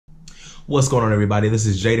What's going on, everybody? This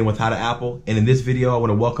is Jaden with How to Apple, and in this video I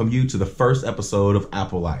want to welcome you to the first episode of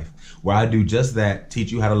Apple Life, where I do just that,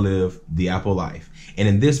 teach you how to live the Apple life. And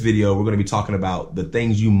in this video we're going to be talking about the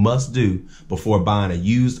things you must do before buying a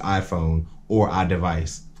used iPhone or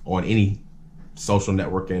iDevice on any social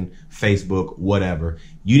networking, Facebook, whatever.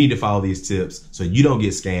 You need to follow these tips so you don't get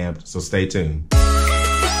scammed, so stay tuned.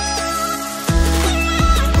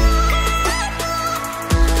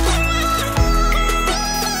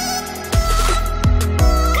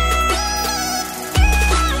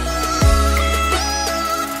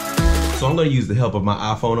 So I'm going to use the help of my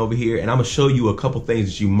iPhone over here, and I'm going to show you a couple things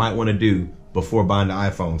that you might want to do before buying the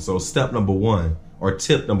iPhone. So step number one, or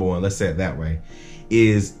tip number one, let's say it that way,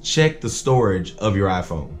 is check the storage of your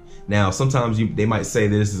iPhone. Now, sometimes they might say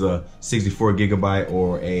that this is a 64 gigabyte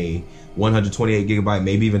or a 128 gigabyte,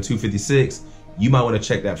 maybe even 256. You might want to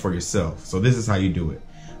check that for yourself. So this is how you do it.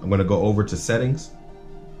 I'm going to go over to settings.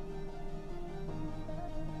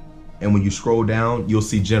 And when you scroll down, you'll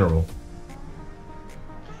see general.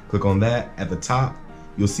 Click on that. At the top,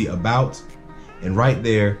 you'll see about, and right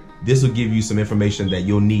there, this will give you some information that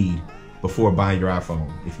you'll need before buying your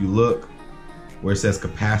iPhone. If you look where it says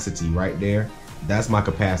capacity right there, that's my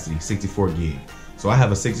capacity, 64 gig. So I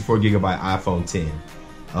have a 64 gigabyte iPhone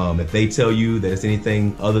 10. If they tell you that it's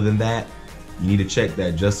anything other than that, you need to check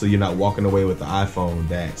that just so you're not walking away with the iPhone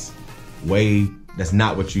that's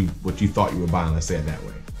not what you thought you were buying, let's say it that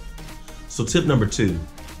way. So tip number two,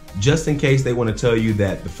 just in case they want to tell you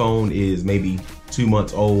that the phone is maybe 2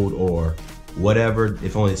 months old or whatever,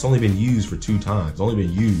 it's only been used for 2 times, only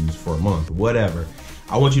been used for a month, whatever,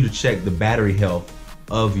 I want you to check the battery health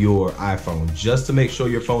of your iPhone just to make sure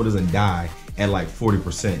your phone doesn't die at like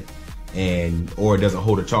 40% or it doesn't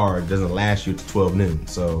hold a charge, doesn't last you to 12 noon.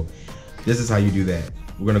 So this is how you do that.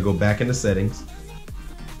 We're gonna go back into settings.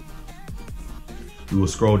 We will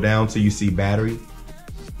scroll down till you see battery.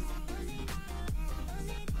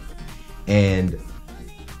 And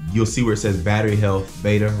you'll see where it says battery health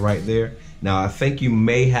beta right there. Now I think you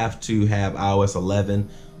may have to have iOS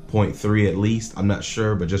 11.3 at least. I'm not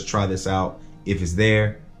sure, but just try this out. If it's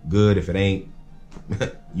there, good. If it ain't,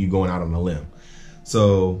 you going out on a limb.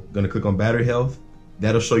 So gonna click on battery health.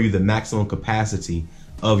 That'll show you the maximum capacity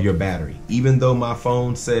of your battery. Even though my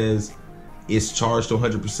phone says it's charged to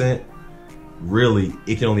 100%, really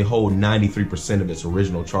it can only hold 93% of its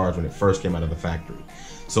original charge when it first came out of the factory.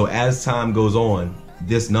 So as time goes on,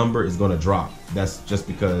 this number is gonna drop. That's just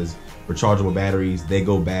because rechargeable batteries, they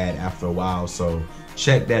go bad after a while. So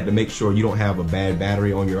check that to make sure you don't have a bad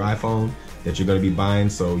battery on your iPhone that you're gonna be buying,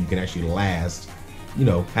 so you can actually last,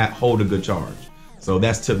 hold a good charge. So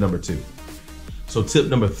that's tip number two. So tip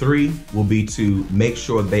number three will be to make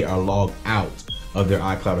sure they are logged out of their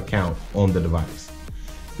iCloud account on the device.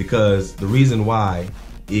 Because the reason why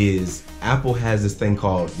is Apple has this thing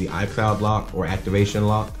called the iCloud lock or activation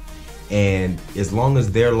lock. And as long as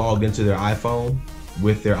they're logged into their iPhone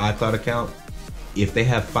with their iCloud account, if they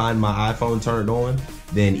have Find My iPhone turned on,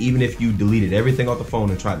 then even if you deleted everything off the phone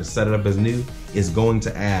and tried to set it up as new, it's going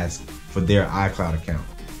to ask for their iCloud account.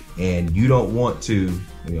 And you don't want to,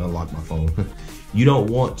 let me unlock my phone. You don't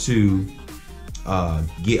want to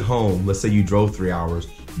get home, let's say you drove 3 hours,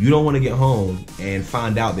 you don't want to get home and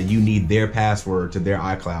find out that you need their password to their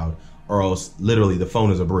iCloud, or else literally the phone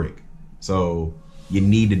is a brick. So you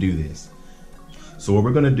need to do this. So what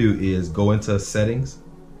we're gonna do is go into settings.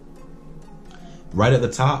 Right at the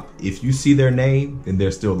top, if you see their name, then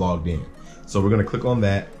they're still logged in. So we're gonna click on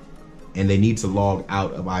that, and they need to log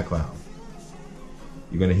out of iCloud.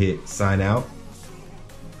 You're gonna hit sign out.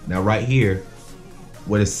 Now right here,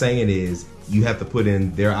 what it's saying is you have to put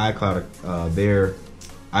in their iCloud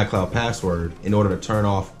password in order to turn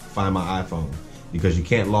off Find My iPhone, because you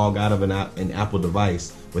can't log out of an Apple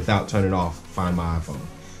device without turning off Find My iPhone.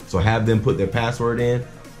 So have them put their password in.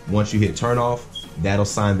 Once you hit turn off, that'll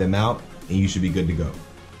sign them out and you should be good to go.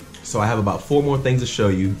 So I have about 4 more things to show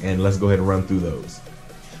you, and let's go ahead and run through those.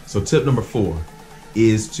 So tip number 4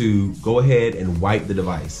 is to go ahead and wipe the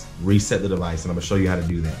device, reset the device, and I'm gonna show you how to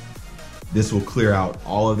do that. This will clear out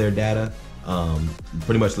all of their data,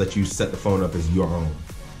 pretty much let you set the phone up as your own.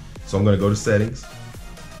 So I'm gonna go to settings.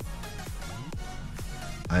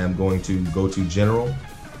 I am going to go to general.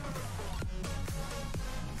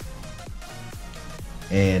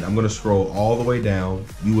 And I'm gonna scroll all the way down.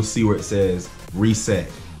 You will see where it says reset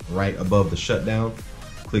right above the shutdown.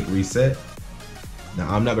 Click reset. Now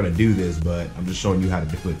I'm not gonna do this, but I'm just showing you how to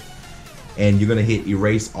do it. And you're gonna hit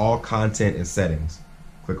erase all content and settings.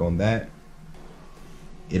 Click on that.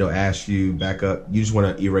 It'll ask you back up. You just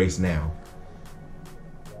wanna erase now.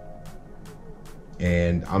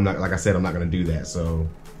 And I'm not, like I said, I'm not gonna do that. So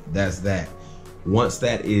that's that. Once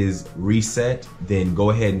that is reset, then go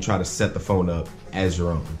ahead and try to set the phone up as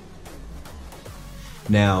your own.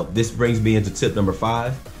 Now, this brings me into tip number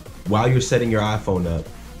 5. While you're setting your iPhone up,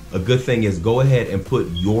 a good thing is go ahead and put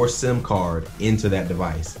your SIM card into that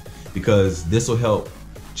device, because this will help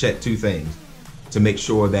check 2 things. To make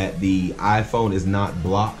sure that the iPhone is not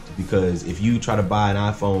blocked, because if you try to buy an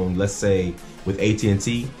iPhone, let's say with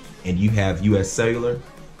AT&T, and you have US Cellular,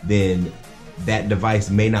 then that device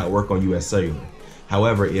may not work on US Cellular.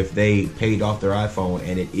 However, if they paid off their iPhone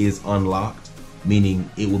and it is unlocked, meaning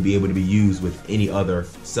it will be able to be used with any other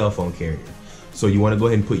cell phone carrier. So you want to go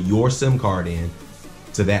ahead and put your SIM card in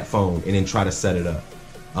to that phone and then try to set it up.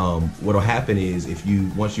 What'll happen is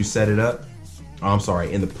once you set it up,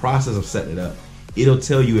 in the process of setting it up, it'll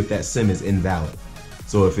tell you if that SIM is invalid.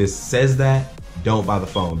 So if it says that, don't buy the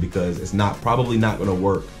phone, because it's probably not going to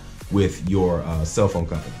work with your cell phone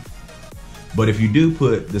company. But if you do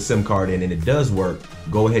put the SIM card in and it does work,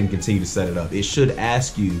 go ahead and continue to set it up. It should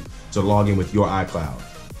ask you to log in with your iCloud.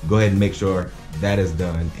 Go ahead and make sure that is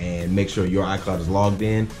done, and make sure your iCloud is logged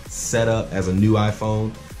in, set up as a new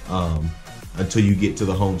iPhone until you get to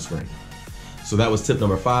the home screen. So that was tip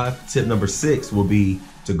number 5. Tip number 6 will be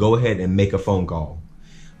to go ahead and make a phone call.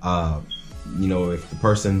 You know, if the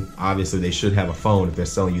person, obviously they should have a phone if they're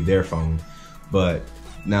selling you their phone. But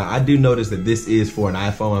now I do notice that this is for an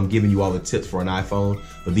iPhone. I'm giving you all the tips for an iPhone,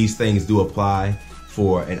 but these things do apply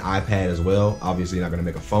for an iPad as well. Obviously you're not gonna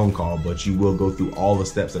make a phone call, but you will go through all the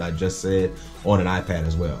steps that I just said on an iPad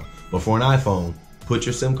as well. But for an iPhone, put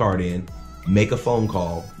your SIM card in, make a phone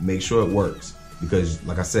call, make sure it works. Because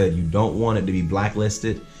like I said, you don't want it to be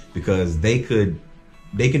blacklisted, because they can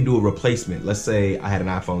do a replacement. Let's say I had an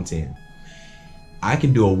iPhone 10. I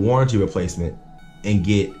can do a warranty replacement and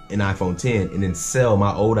get an iPhone 10 and then sell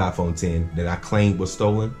my old iPhone 10 that I claimed was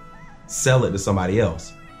stolen, sell it to somebody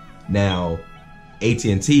else. Now,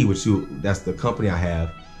 AT&T, that's the company I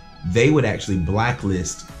have, they would actually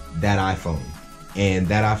blacklist that iPhone, and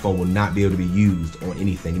that iPhone will not be able to be used on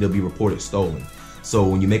anything. It'll be reported stolen. So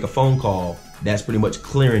when you make a phone call, that's pretty much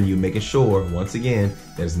clearing you, making sure, once again,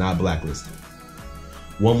 that it's not blacklisted.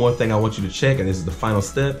 One more thing I want you to check, and this is the final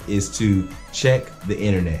step, is to check the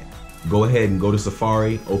internet. Go ahead and go to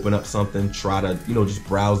Safari, open up something, try to, just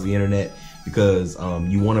browse the internet, because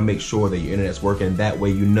you want to make sure that your internet's working. That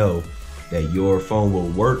way you know that your phone will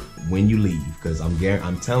work when you leave, because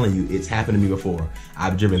I'm telling you, it's happened to me before.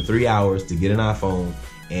 I've driven 3 hours to get an iPhone,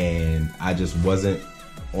 and I just wasn't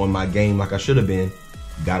on my game like I should have been.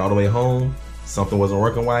 Got all the way home, something wasn't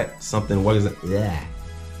working right, something wasn't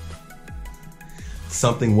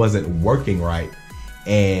working right,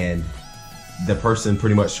 and the person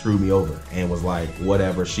pretty much screwed me over and was like,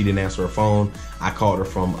 whatever. She didn't answer her phone. I called her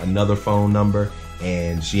from another phone number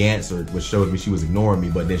and she answered, which showed me she was ignoring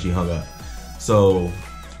me, but then she hung up. So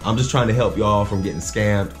I'm just trying to help y'all from getting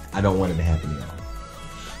scammed. I don't want it to happen to y'all.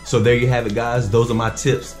 So there you have it, guys. Those are my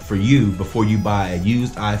tips for you before you buy a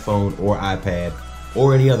used iPhone or iPad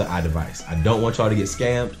or any other iDevice. I don't want y'all to get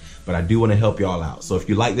scammed, but I do want to help y'all out. So if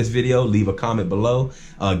you like this video, leave a comment below,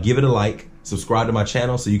 give it a like, subscribe to my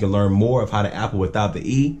channel so you can learn more of how to Apple without the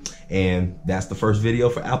E. And that's the first video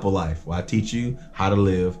for Apple Life, where I teach you how to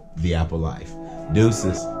live the Apple life.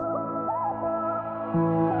 Deuces.